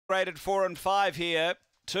Rated 4 and 5 here.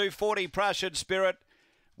 240 Prussian Spirit.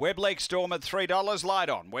 Weblake Storm at $3. Light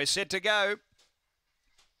on. We're set to go.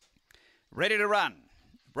 Ready to run.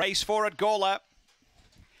 Race 4 at Gawler.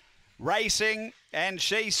 Racing, and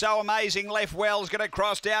She's So Amazing left well, is going to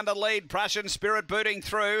cross down to lead. Prussian Spirit booting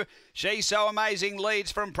through. She's So Amazing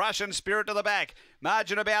leads from Prussian Spirit to the back.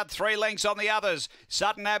 Margin about 3 lengths on the others.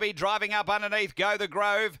 Sutton Abbey driving up underneath. Go the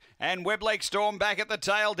Grove, and Weblake Storm back at the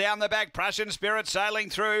tail. Down the back, Prussian Spirit sailing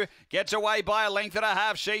through. Gets away by a length and a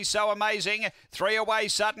half. She's So Amazing. 3 away,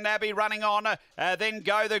 Sutton Abbey running on. Then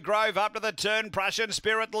Go the Grove up to the turn. Prussian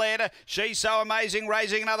Spirit led. She's So Amazing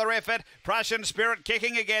raising another effort. Prussian Spirit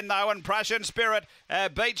kicking again though, and Prussian Spirit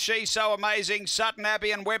beats She's So Amazing, Sutton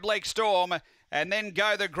Abbey and Weblake Storm. And then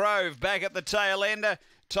Go the Grove back at the tail end.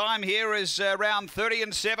 Time here is around 30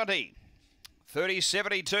 and 70.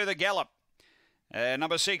 30.72 the gallop.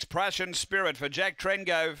 Number 6, Prussian Spirit for Jack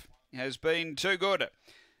Trengove has been too good.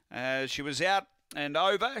 She was out and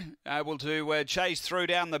over, able to chase through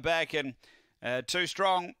down the back, and too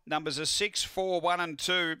strong. Numbers are 6, 4, 1 and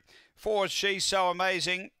 2. 4, She's So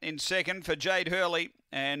Amazing in second for Jade Hurley,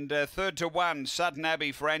 and third to 1, Sutton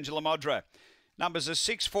Abbey for Angela Modra. Numbers are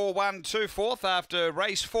 6, 4, 1, 2 fourth after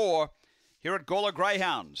race 4 here at Gawler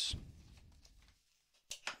Greyhounds.